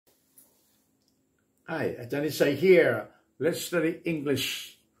Hi, Ajahn Sai here. Let's study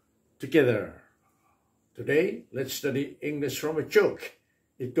English together. Today, let's study English from a joke.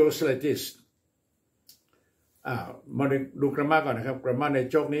 It goes like this. มาดูกราฟก่อนนะครับกราฟใน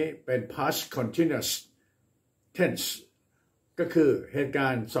โจกนี้เป็น past continuous tense ก็คือเหตุกา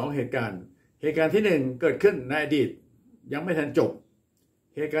รณ์2เหตุการณ์ที่1เกิดขึ้นในอดีตยังไม่ทันจบ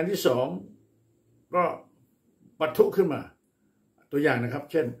เหตุการณ์ที่2ก็ปะทุขึ้นมาตัวอย่างนะครับ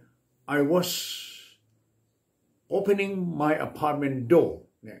เช่น I was opening my apartment door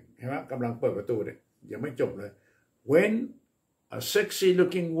เนี่ยเห็นไหมกำลังเปิดประตูเนี่ยยังไม่จบเลย when a sexy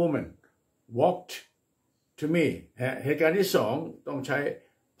looking woman walked to me เหตุการณ์ที่2ต้องใช้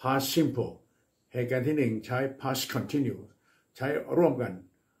past simple เหตุการณ์ที่1ใช้ past continuous ใช้ร่วมกัน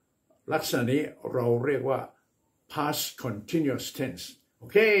ลักษณะนี้เราเรียกว่า past continuous tense โอ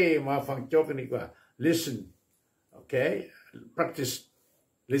เคมาฟังโจ๊กกันดีกว่า listen okay practice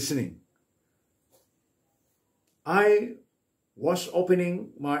listening I was opening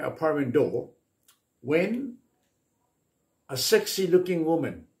my apartment door when a sexy looking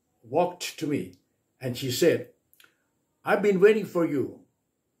woman walked to me and she said, I've been waiting for you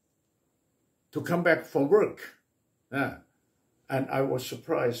to come back from work. And I was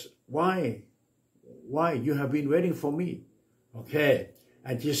surprised. Why? You have been waiting for me? Okay.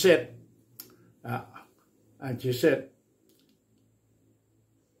 And she said,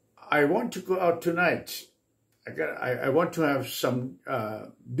 I want to go out tonight. I want to have some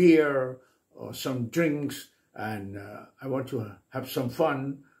beer or some drinks, and I want to have some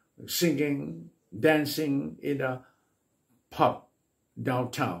fun, singing, dancing in a pub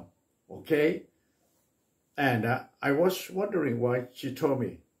downtown, okay? And I was wondering why she told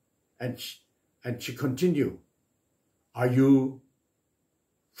me, and she continued, are you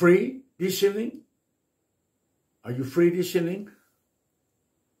free this evening? Are you free this evening?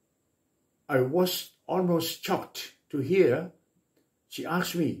 I was almost shocked to hear she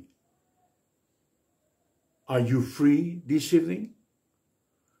asked me, are you free this evening?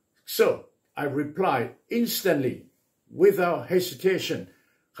 So I replied instantly without hesitation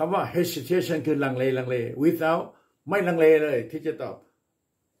คำว่า hesitation คือลังเล without ไม่ลังเลเลยที่จะตอบ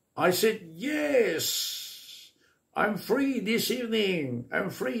I said yes I'm free this evening I'm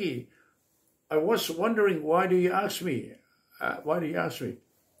free I was wondering why do you ask me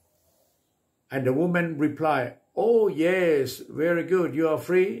and the woman replied oh yes very good you are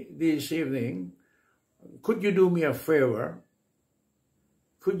free this evening could you do me a favor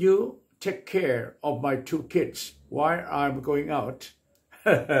could you take care of my 2 kids while I'm going out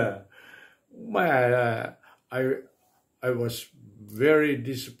I was very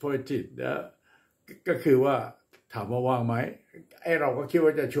disappointed ก็คือว่าถามว่าว่างไหมไอเราก็คิดว่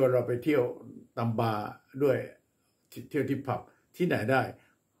าจะชวนเราไปเที่ยวตำบาด้วยเที่ยวที่ผับที่ไหนได้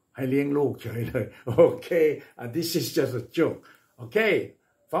ให้เลี้ยงลูกเฉยเลยโอเค this is just a joke โอเค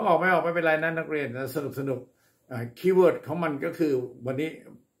ฟังออกไม่เป็นไรนะนักเรียนสนุกคีย์เวิร์ดของมันก็คือวันนี้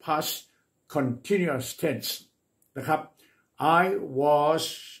past continuous tense นะครับ I was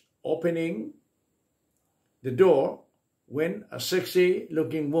opening the door when a sexy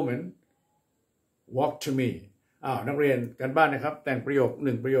looking woman walked to me นักเรียนกันบ้านนะครับแต่งประโยค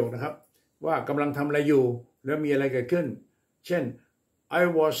1ประโยคนะครับว่ากำลังทำอะไรอยู่แล้วมีอะไรเกิดขึ้นเช่น I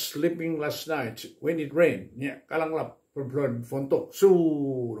was sleeping last night when it rained เนี่ยกำลังหลับเพลินฝนตกสู้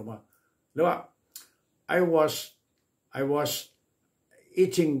ลงมาหรือว่า I was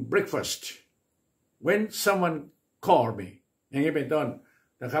eating breakfast when someone called me อย่างนี้เป็นต้น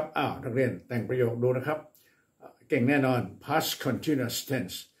นะครับนักเรียนแต่งประโยคดูนะครับเก่งแน่นอน past continuous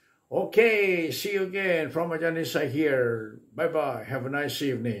tense okay see you again from Ajahn Sai here bye bye have a nice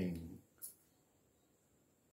evening